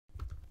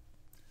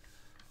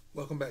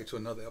Welcome back to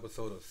another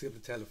episode of Sip the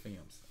Tally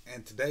Films.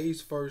 And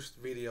today's first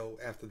video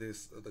after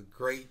this,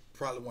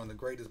 probably one of the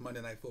greatest Monday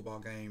Night Football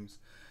games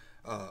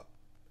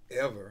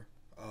ever.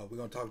 We're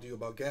going to talk to you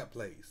about gap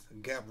plays,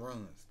 gap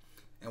runs.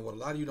 And what a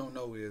lot of you don't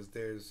know is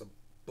there's a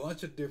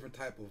bunch of different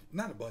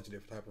not a bunch of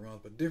different type of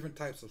runs, but different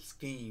types of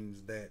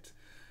schemes that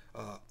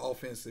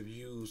offensive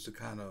use to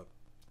kind of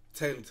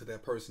tailor to their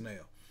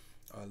personnel.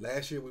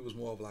 Last year we was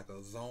more of like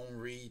a zone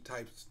read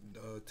type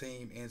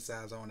team,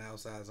 inside zone,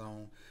 outside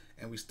zone,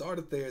 and we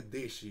started there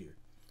this year.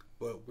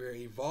 But we're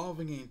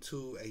evolving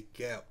into a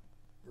gap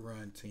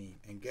run team,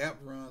 and gap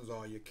runs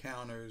are your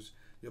counters,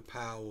 your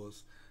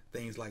powers,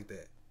 things like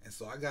that. And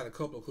so I got a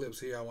couple of clips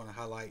here I want to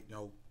highlight,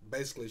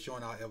 basically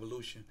showing our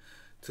evolution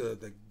to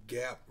the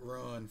gap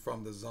run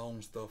from the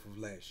zone stuff of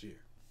last year.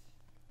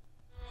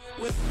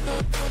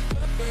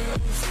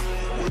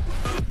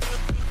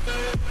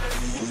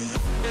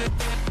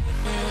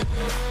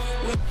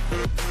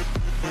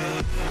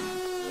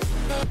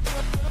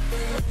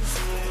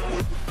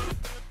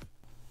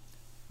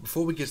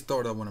 Before we get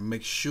started, I want to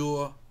make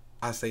sure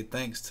I say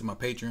thanks to my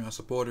Patreon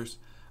supporters.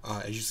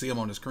 As you see them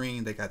on the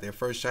screen, they got their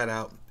first shout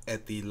out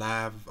at the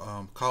live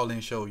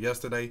call-in show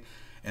yesterday,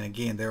 and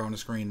again they're on the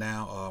screen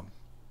now.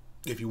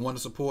 If you want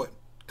to support,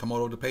 come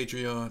on over to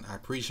Patreon. I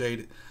appreciate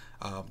it.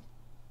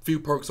 Few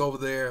perks over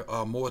there,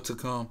 more to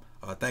come.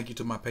 Thank you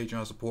to my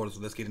Patreon supporters. So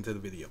let's get into the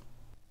video.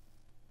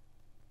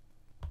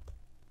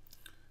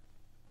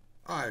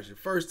 Alright, it's your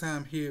first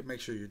time here. Make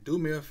sure you do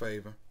me a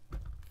favor.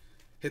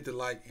 Hit the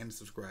like and the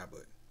subscribe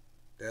button.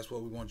 That's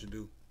what we want you to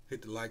do.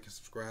 Hit the like and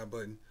subscribe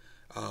button.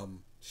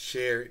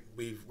 Share it.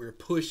 We're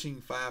pushing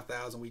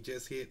 5,000. We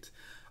just hit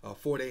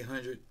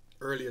 4,800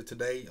 earlier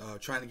today.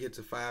 Trying to get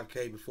to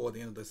 5K before the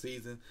end of the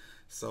season.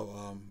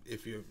 So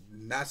if you're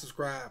not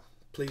subscribed,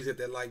 please hit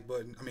that like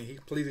button.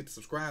 Please hit the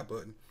subscribe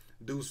button.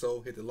 Do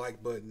so. Hit the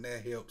like button.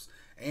 That helps.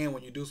 And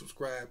when you do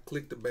subscribe,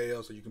 click the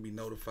bell so you can be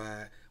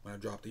notified when I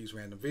drop these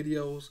random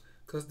videos,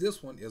 because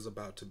this one is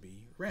about to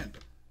be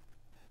random.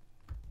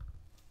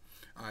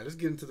 Alright, let's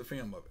get into the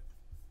film of it.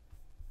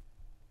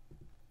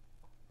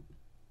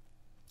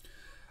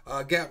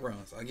 Gap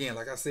runs. Again,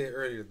 like I said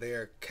earlier,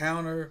 they're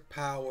counter,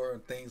 power,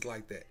 and things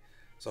like that.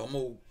 So I'm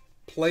going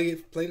to play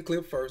the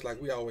clip first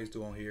like we always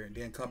do on here, and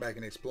then come back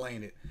and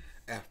explain it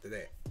after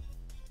that.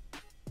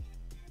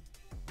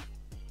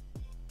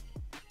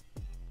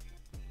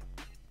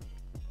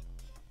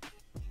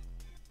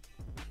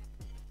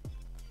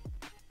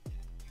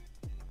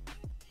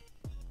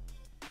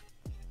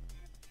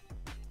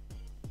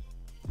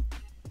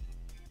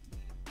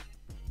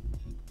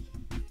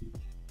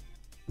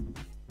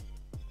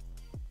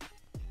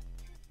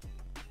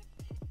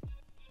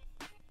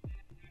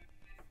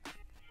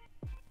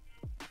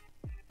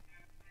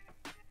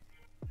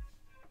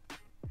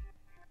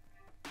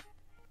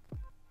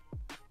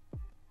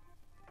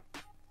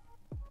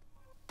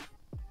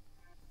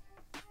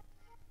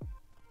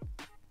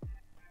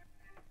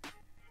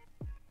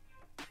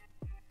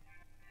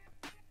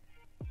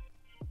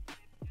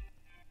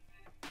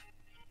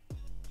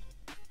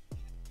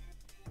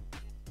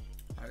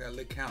 I got a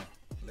little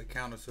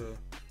counter to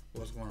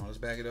what's going on. Let's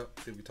back it up,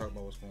 see if we talk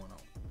about what's going on.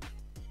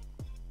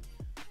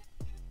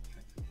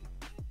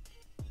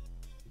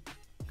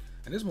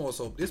 And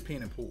this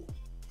pin and pull.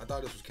 I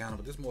thought this was counter,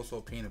 but this more so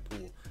pin and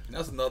pull. And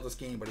that's another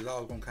scheme, but it's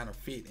all going to kind of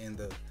fit in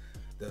the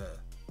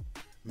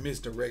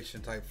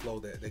misdirection type flow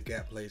that the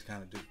gap plays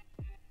kind of do.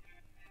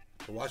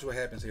 So watch what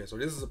happens here. So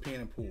this is a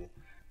pin and pull.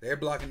 They're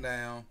blocking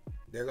down.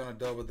 They're going to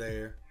double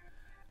there.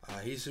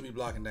 He should be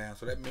blocking down.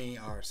 So that means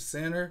our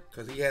center,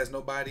 because he has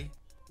nobody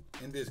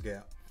in this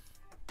gap,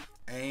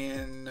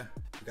 and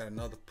we got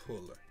another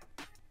puller.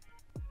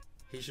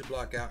 He should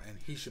block out, and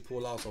he should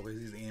pull also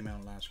because he's the end man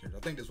on line scrimmage. I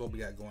think that's what we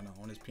got going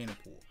on this pin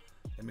and pull.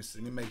 Let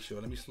me make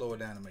sure. Let me slow it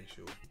down and make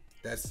sure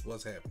that's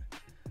what's happening.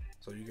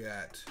 So you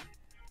got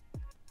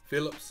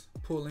Phillips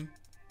pulling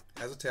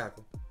as a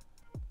tackle,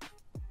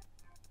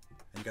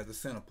 and you got the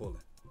center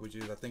pulling, which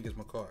is, I think, is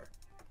McCarr.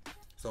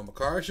 So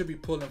McCarr should be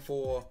pulling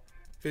for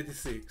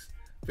 56.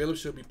 Phillips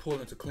should be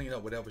pulling to clean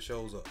up whatever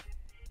shows up.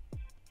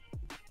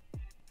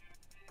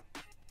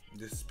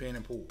 This is pin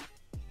and pull.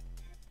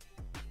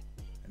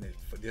 And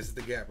this is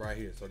the gap right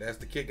here. So that's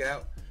the kick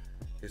out.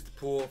 It's the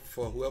pull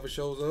for whoever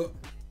shows up.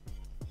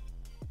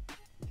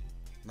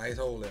 Nice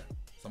hole there.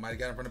 Somebody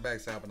got him from the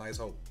backside, but nice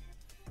hole.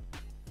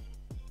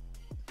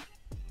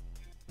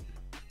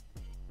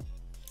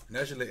 And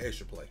that's your little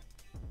extra play.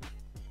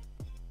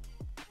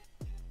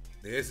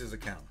 This is a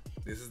counter.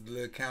 This is the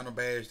little counter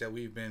badge that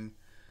we've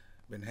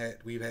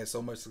had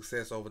so much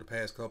success over the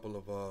past couple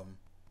of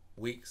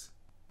weeks.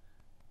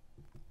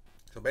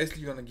 So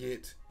basically you're going to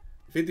get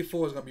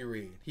 54 is going to be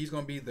read. He's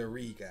going to be the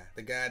read guy,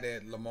 the guy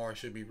that Lamar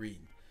should be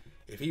reading.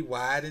 If he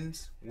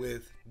widens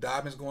with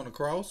Dobbins going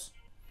across,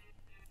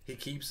 he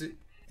keeps it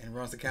and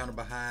runs the counter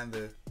behind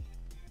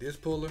this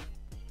puller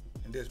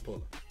and this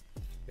puller.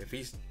 If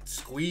he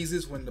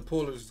squeezes when the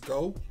pullers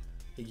go,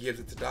 he gives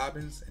it to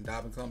Dobbins, and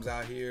Dobbins comes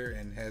out here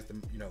and has to,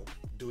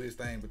 do his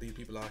thing with these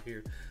people out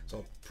here.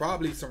 So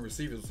probably some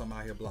receivers or something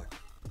out here blocking.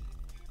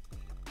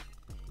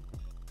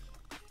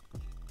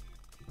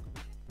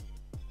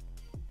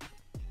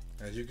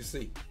 As you can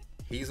see,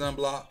 he's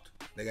unblocked.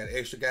 They got an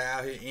extra guy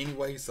out here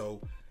anyway,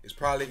 so it's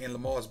probably in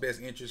Lamar's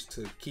best interest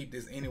to keep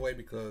this anyway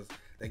because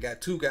they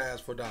got 2 guys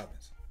for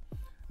Dobbins.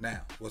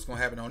 Now, what's going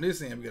to happen on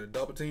this end, we got a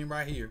double team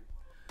right here.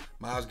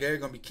 Myles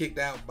Garrett going to be kicked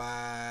out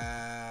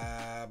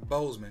by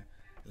Bozeman.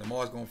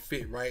 Lamar's going to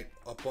fit right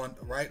up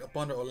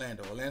under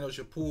Orlando. Orlando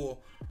should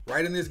pull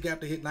right in this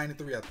gap to hit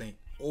 93, I think.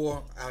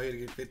 Or out here to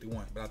get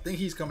 51. But I think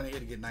he's coming in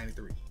here to get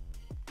 93.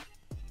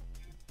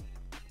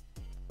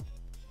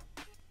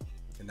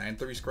 And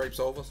 93 scrapes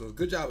over. So it's a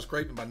good job of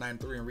scraping by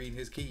 93 and reading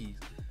his keys.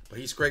 But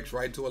he scrapes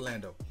right into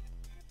Orlando.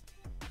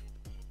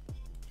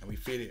 And we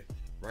fit it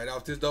right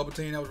off this double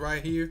team that was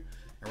right here.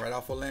 And right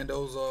off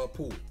Orlando's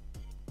pool.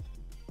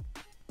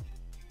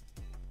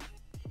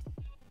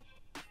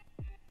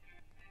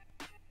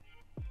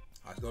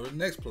 Let's go to the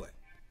next play.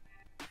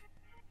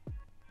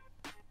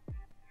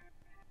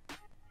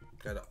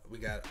 We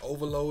got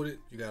overloaded.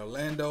 You got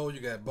Orlando. You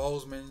got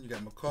Bozeman. You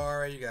got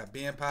McCarry. You got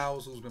Ben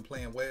Powers, who's been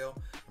playing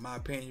well. In my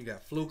opinion, you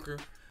got Fluker.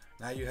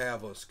 Now you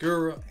have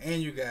Skura,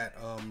 and you got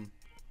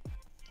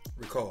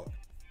Ricard.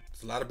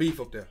 It's a lot of beef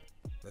up there.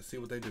 Let's see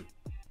what they do.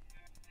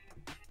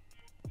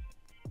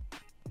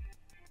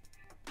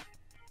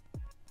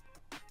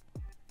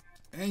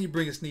 And you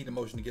bring a sneak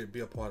motion to be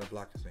a part of the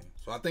blocking scene.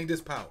 So I think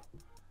this power.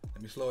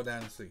 Let me slow it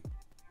down and see.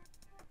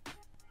 I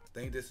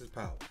think this is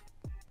power.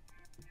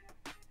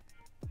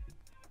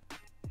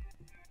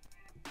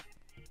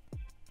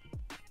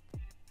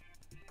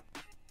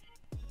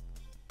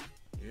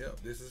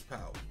 Yep, this is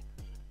power.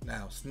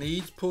 Now,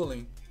 Snead's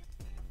pulling,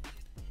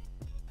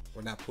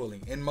 or not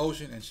pulling, in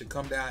motion and should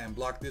come down and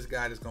block this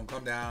guy that's going to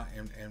come down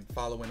and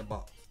follow in the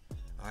box.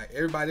 All right,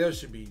 everybody else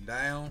should be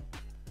down.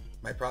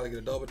 Might probably get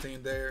a double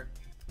team there,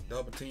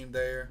 double team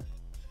there,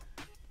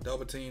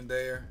 double team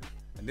there.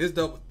 And this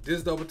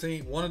double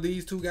team, one of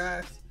these 2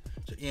 guys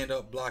should end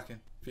up blocking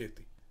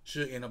 50.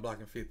 Should end up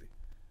blocking 50.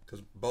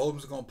 Because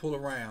Bowden's going to pull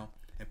around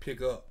and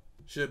pick up.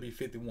 Should be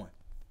 51.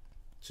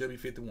 Should be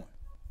 51.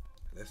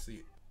 Let's see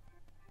it.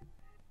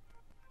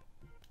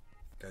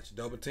 Got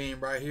your double team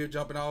right here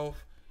jumping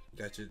off.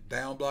 You got your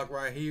down block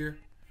right here.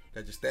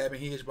 Got your stabbing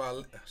hinge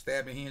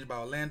by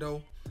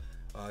Orlando.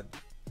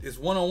 It's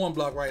one-on-one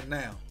block right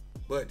now,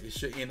 but it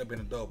should end up in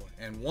a double.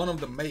 And one of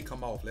them may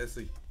come off. Let's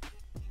see.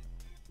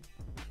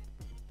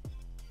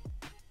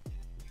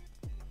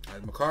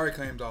 McCarry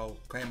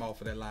came off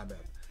for that linebacker.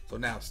 So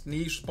now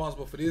Snead's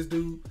responsible for this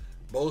dude.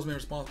 Bozeman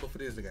responsible for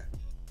this guy.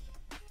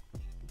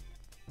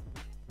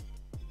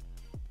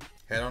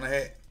 Hat on the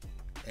hat.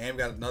 And we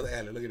got another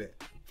alley. Look at that.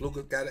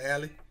 Fluke got an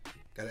alley.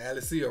 Got an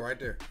alley seal right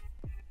there.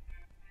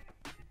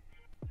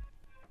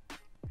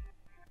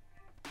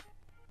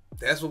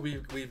 That's what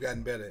we've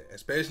gotten better at.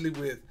 Especially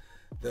with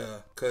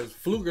because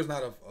Fluker's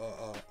not a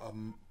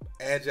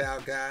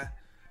agile guy.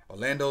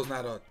 Orlando's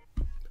not a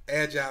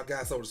agile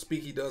guy, so to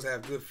speak. He does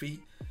have good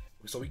feet.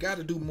 So we got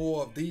to do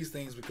more of these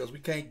things because we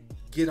can't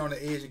get on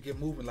the edge and get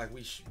moving like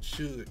we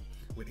should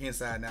with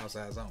inside and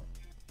outside zone.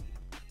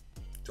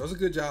 So it's a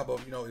good job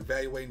of,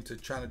 evaluating to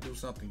trying to do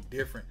something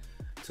different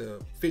to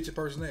fit your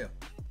personnel.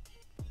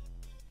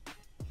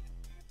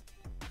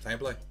 Same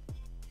play.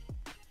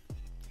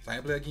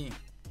 Same play again.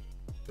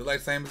 Look like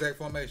same exact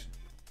formation.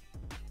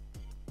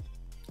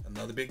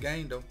 Another big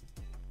game though.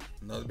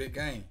 Another big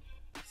game.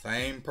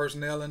 Same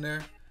personnel in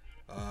there.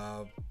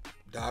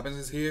 Dobbins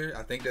is here.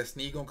 I think that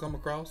Snead gonna come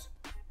across.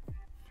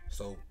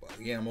 So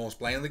again, I'm gonna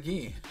explain it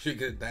again. She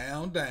get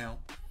down, down,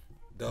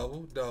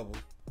 double, double,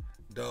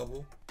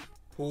 double,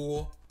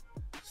 pull.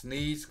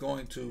 Snead's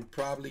going to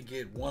probably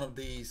get one of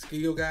these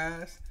skill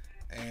guys,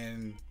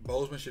 and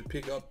Bozeman should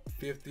pick up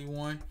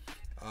 51.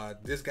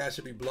 This guy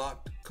should be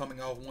blocked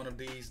coming off one of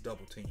these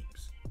double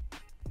teams.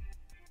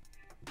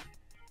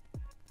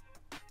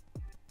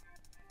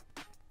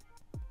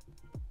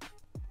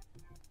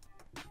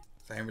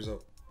 Same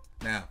result.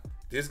 Now,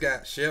 this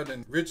guy,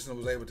 Sheldon Richardson,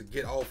 was able to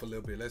get off a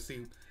little bit. Let's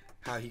see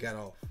how he got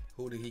off.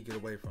 Who did he get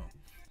away from?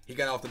 He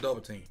got off the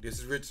double team. This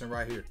is Richardson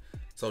right here.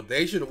 So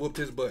they should have whooped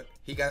his butt.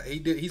 He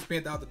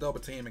spent out the double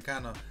team and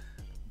kind of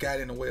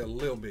got in the way a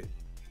little bit.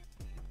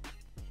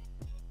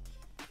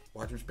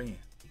 Watch him spin.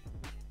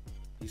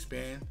 He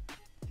spin.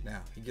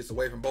 Now he gets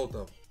away from both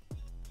of them.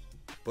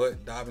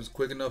 But Dobbins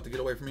quick enough to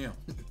get away from him.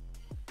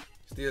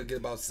 Still get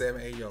about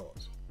 7-8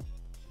 yards.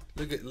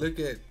 Look at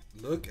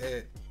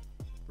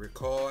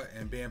Ricard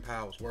and Ben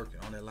Powers working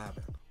on that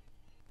linebacker.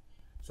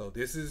 So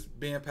this is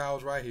Ben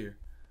Powers right here.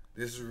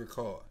 This is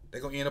Ricard. They're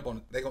gonna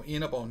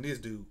end up on this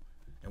dude.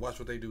 And watch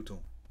what they do to him.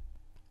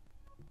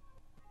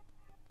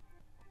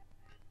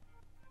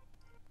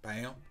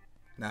 Bam.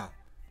 Now,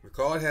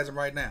 Ricard has him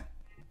right now.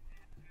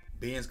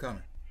 Ben's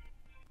coming.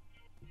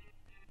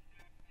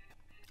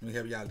 Let me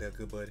help you out there,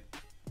 good buddy.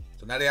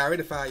 So now they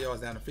already 5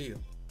 yards down the field.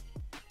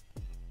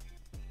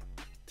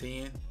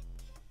 10,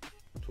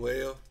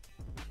 12,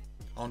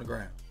 on the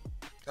ground.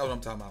 That's what I'm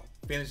talking about.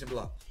 Finishing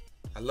blocks.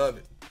 I love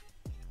it.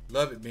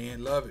 Love it,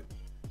 Ben. Love it.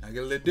 Now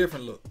get a little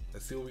different look.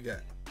 Let's see what we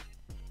got.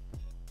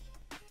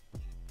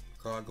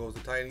 Card goes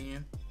to tight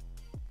end.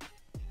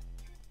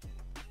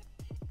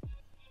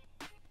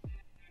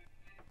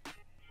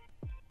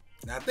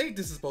 Now I think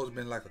this is supposed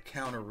to be like a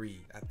counter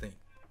read. I think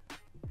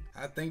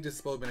this is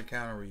supposed to be a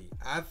counter read.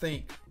 I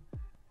think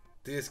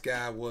this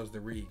guy was the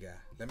read guy.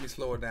 Let me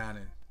slow it down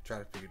and try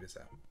to figure this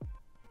out.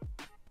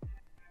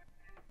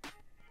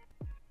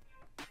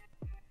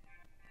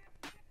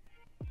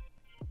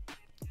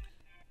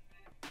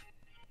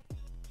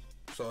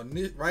 So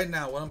right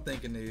now, what I'm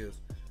thinking is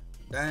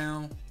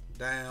down,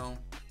 down.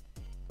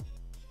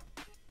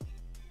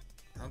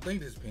 I don't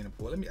think this is pin and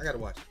pull. I gotta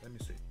watch it. Let me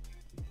see.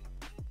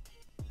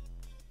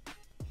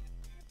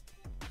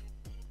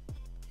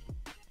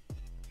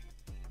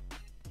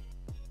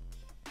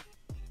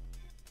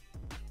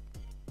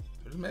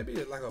 So this may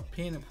be like a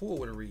pin and pull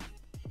with a read.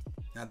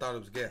 And I thought it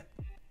was gap.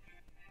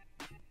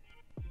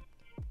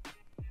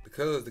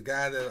 Because the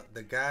guys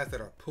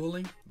that are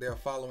pulling, they're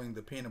following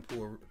the pin and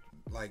pull,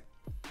 like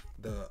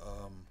the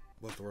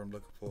what's the word I'm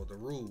looking for? The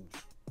rules.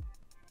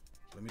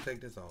 Let me take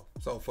this off.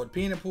 So for the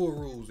pin and pull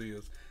rules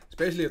is,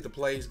 especially if the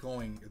play's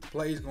going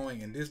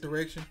in this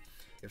direction,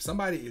 if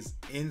somebody is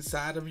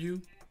inside of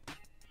you,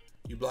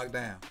 you block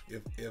down.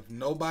 If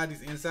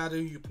nobody's inside of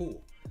you, you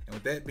pull. And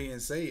with that being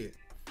said,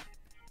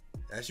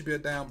 that should be a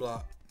down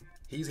block.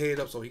 He's head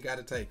up, so he got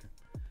to take him.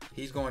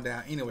 He's going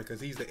down anyway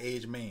because he's the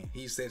edge man.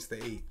 He sets the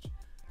edge.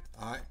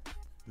 All right.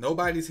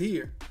 Nobody's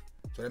here,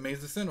 so that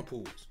means the center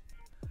pulls.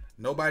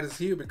 Nobody's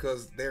here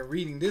because they're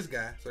reading this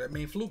guy, so that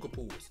means Fluker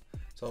pulls.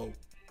 So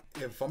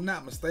if I'm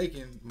not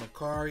mistaken,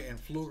 Makari and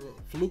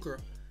Fluker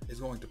is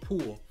going to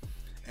pull,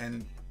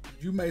 and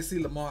you may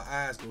see Lamar's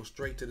eyes go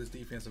straight to this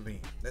defensive end.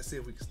 Let's see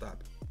if we can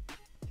stop it.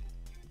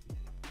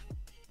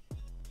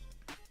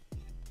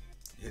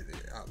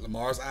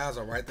 Lamar's eyes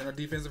are right there on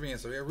the defensive end,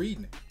 so they're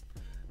reading it.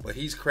 But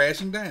he's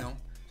crashing down,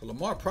 so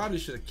Lamar probably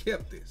should have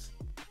kept this.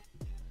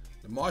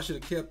 Lamar should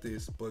have kept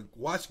this, but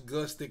watch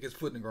Gus stick his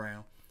foot in the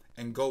ground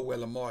and go where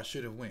Lamar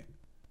should have went.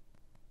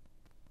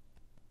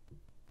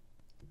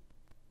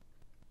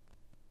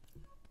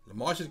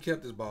 Lamar should have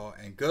kept this ball,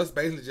 and Gus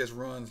basically just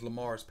runs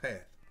Lamar's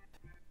path.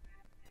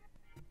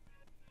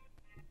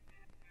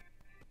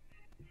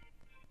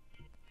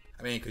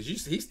 I mean, because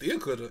he still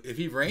could have, if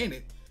he ran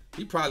it,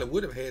 he probably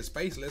would have had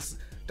space.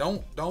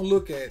 Don't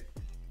look at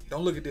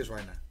this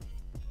right now.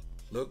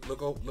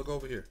 Look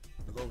over here.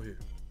 Look over here.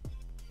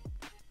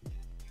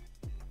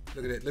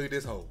 Look at that. Look at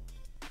this hole.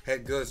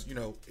 Had Gus,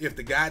 if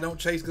the guy don't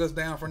chase Gus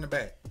down from the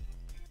back,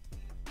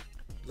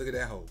 look at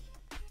that hole.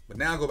 But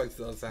now go back to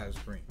the other side of the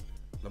screen.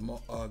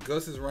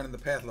 Gus is running the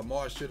path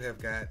Lamar should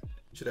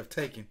have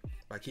taken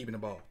by keeping the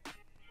ball,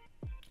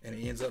 and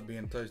it ends up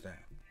being a touchdown.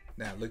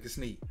 Now look at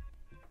Snead.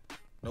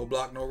 No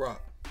block, no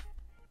rock.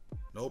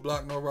 No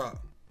block, no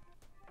rock.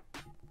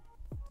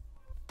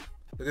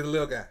 Look at the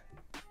little guy.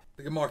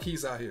 Look at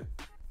Marquise out here.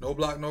 No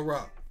block, no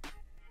rock.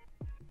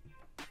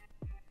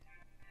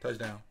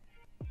 Touchdown.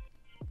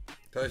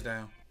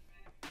 Touchdown.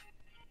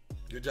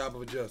 Good job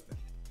of adjusting.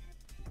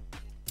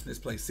 This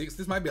play 6.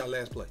 This might be our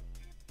last play.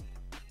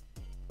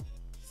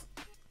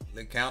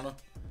 Let counter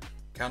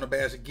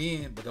bash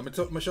again, but I'm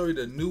gonna show you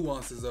the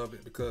nuances of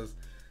it because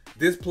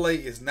this play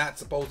is not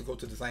supposed to go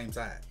to the same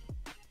side.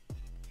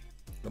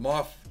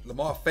 Lamar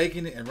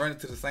faking it and running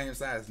to the same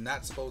side is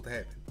not supposed to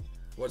happen.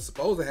 What's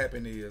supposed to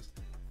happen is,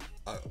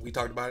 we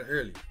talked about it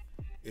earlier.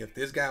 If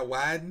this guy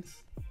widens,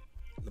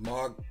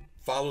 Lamar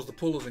follows the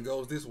pullers and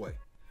goes this way.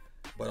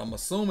 But I'm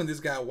assuming this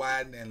guy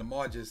widened and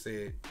Lamar just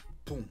said,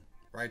 boom,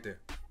 right there.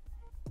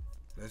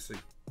 Let's see.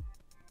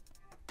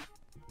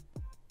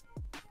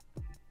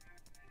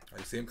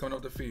 You see him coming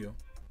up the field.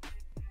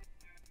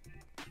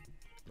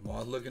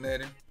 Lamar's looking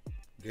at him.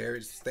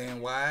 Garrett's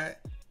staying wide,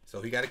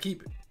 so he got to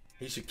keep it.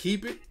 He should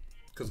keep it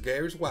because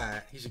Garrett's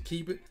wide. He should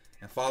keep it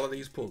and follow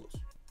these pullers.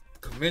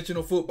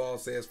 Conventional football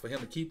says for him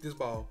to keep this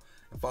ball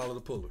and follow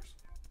the pullers.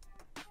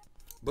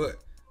 But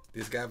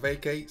this guy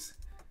vacates,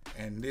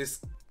 and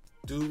this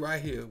dude right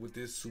here with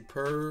this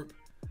superb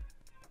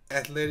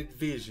athletic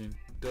vision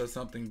does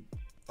something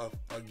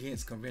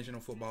against conventional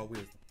football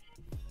wisdom.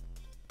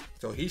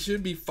 So he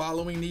should be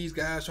following these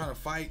guys trying to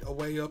fight a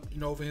way up,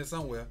 over here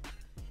somewhere.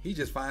 He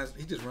just runs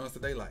to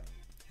daylight.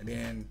 And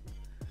then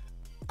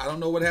I don't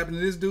know what happened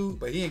to this dude,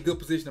 but he in good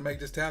position to make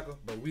this tackle.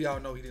 But we all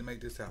know he didn't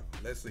make this tackle.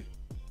 Let's see.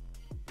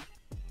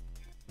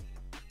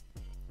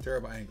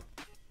 Terrible angle.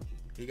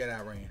 He got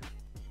outran.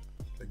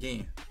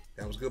 Again,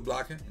 that was good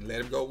blocking and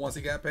let him go once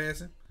he got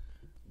past him.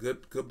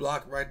 Good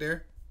block right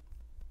there.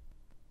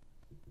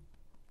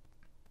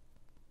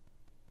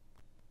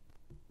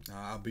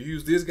 I'll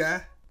abuse this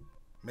guy.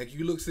 Make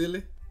you look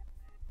silly.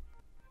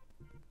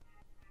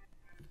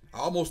 I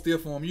almost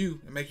stiff arm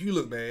you and make you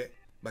look bad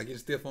by getting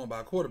stiff armed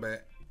by a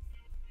quarterback.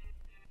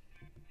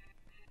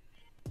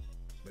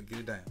 But get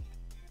it down.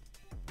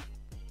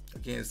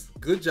 Again, it's a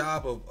good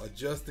job of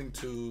adjusting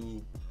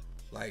to,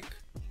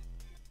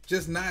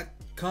 just not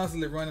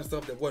constantly running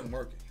stuff that wasn't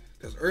working.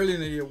 Because early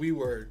in the year, we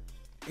were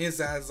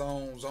inside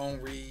zone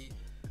read,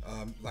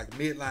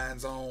 midline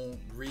zone,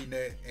 read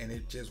net, and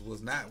it just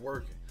was not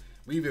working.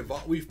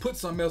 We've put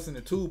something else in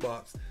the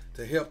toolbox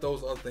to help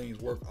those other things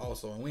work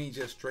also, and we ain't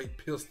just straight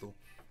pistol,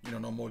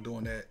 no more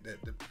doing that.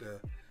 The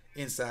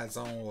inside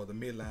zone or the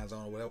midline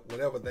zone or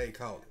whatever they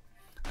call it.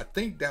 I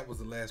think that was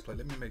the last play.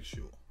 Let me make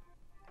sure.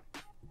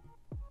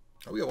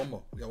 Oh, we got one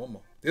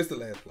more. This is the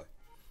last play.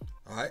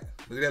 All right.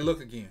 Look at that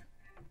look again.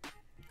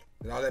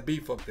 With all that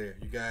beef up there.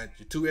 You got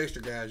your two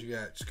extra guys. You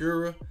got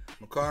Skura,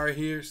 McCarry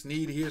here,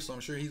 Sneed here, so I'm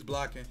sure he's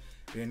blocking,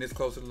 being this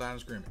close to the line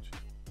of scrimmage.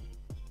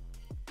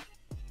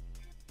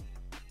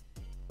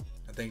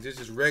 I think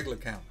this is regular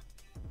counter.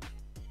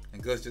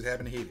 And Gus just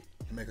happened to hit it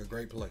and make a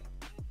great play.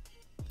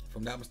 If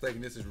I'm not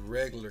mistaken, this is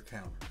regular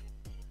counter.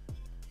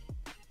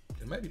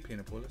 It might be pin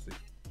and pull. Let's see.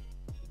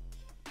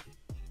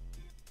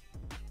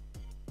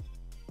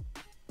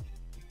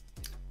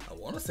 I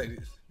want to say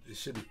this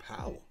should be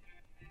power.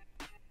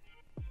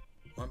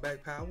 One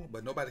back power,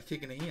 but nobody's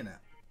kicking the in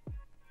out.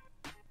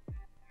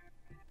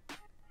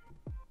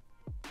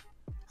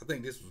 I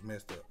think this was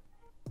messed up.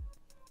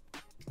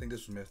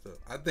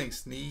 I think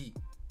Sneed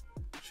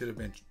should have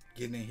been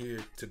getting in here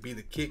to be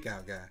the kick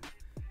out guy.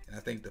 And I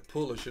think the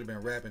puller should have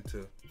been wrapping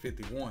to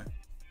 51. Hold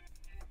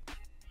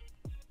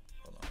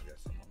on, I got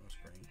something on the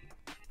screen.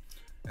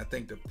 I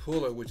think the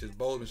puller, which is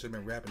Bozeman, should have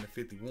been wrapping to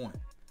 51.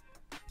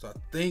 So I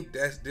think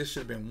this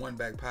should have been one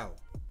back power.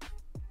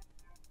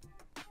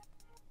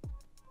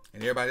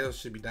 And everybody else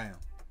should be down.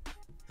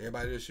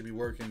 Everybody else should be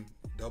working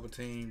double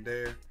team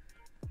there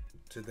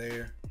to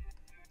there.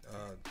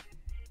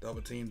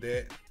 Double team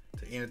that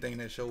to anything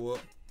that show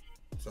up.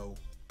 So,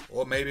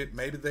 or maybe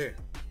there.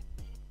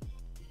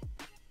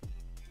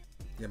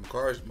 Yeah,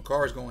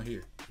 McCarr's going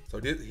here. So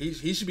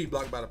he should be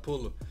blocked by the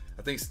puller.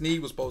 I think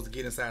Sneed was supposed to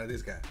get inside of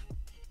this guy.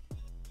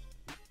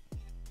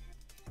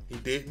 He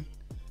didn't.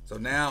 So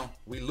now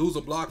we lose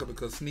a blocker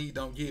because Sneed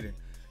don't get it.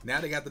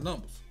 Now they got the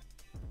numbers.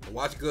 But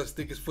watch Gus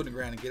stick his foot in the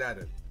ground and get out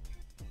of it.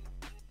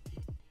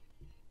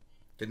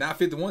 Because now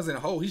 51's in the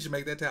hole. He should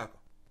make that tackle.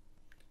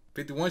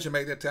 51 should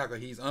make that tackle.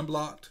 He's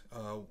unblocked.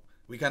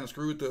 We kind of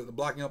screwed the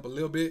blocking up a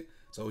little bit.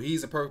 So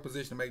he's in perfect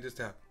position to make this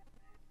tackle.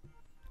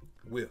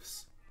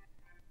 Whiffs.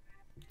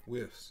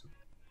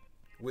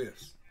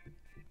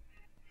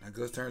 Now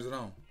Gus turns it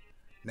on.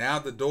 Now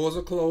the doors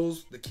are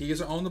closed. The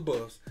kids are on the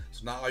bus.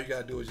 So now all you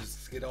got to do is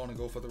just get on and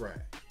go for the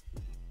ride.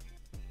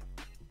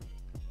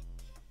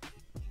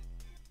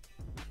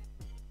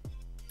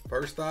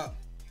 First stop,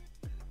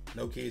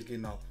 no kids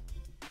getting off.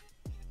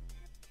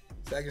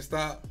 Second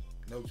stop,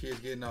 no kids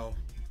getting off.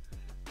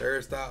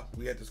 Third stop,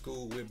 we at the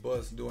school with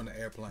bus doing the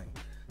airplane.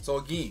 So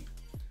again,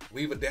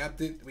 we've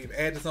adapted. We've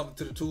added something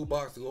to the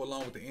toolbox to go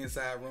along with the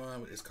inside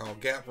run. It's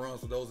called gap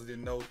runs. For those that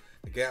didn't know,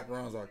 the gap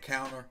runs are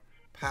counter,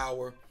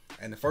 power,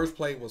 and the first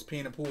play was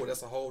pin and pull.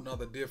 That's a whole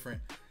nother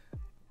different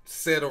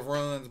set of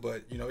runs,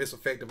 but you know it's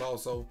effective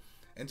also.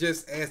 And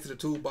just adds to the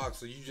toolbox,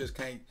 so you just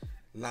can't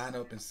line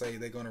up and say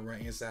they're going to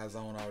run inside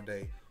zone all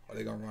day or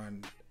they're going to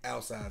run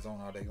outside zone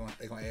all day.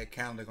 They're going to add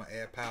counter, they're going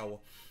to add power.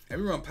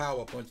 And we run power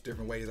a bunch of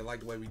different ways. I like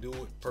the way we do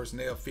it.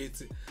 Personnel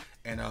fits it.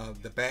 And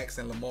the backs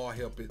and Lamar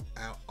help it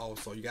out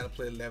also. You got to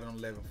play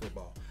 11-on-11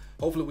 football.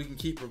 Hopefully we can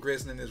keep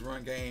progressing in this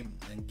run game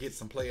and get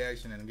some play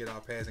action and get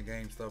our passing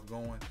game stuff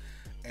going.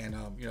 And,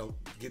 you know,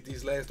 get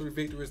these last 3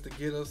 victories to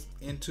get us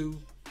into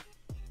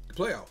the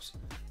playoffs.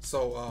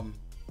 So,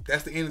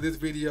 that's the end of this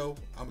video.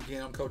 I'm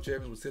Coach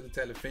Evans with Silly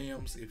Tally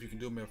Films. If you can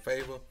do me a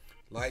favor,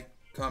 like,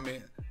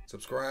 comment,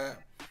 subscribe,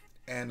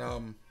 and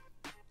I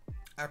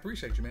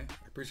appreciate you, man.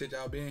 I appreciate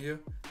y'all being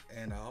here,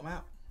 and I'm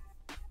out.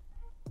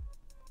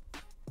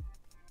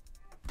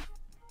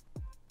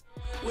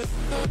 With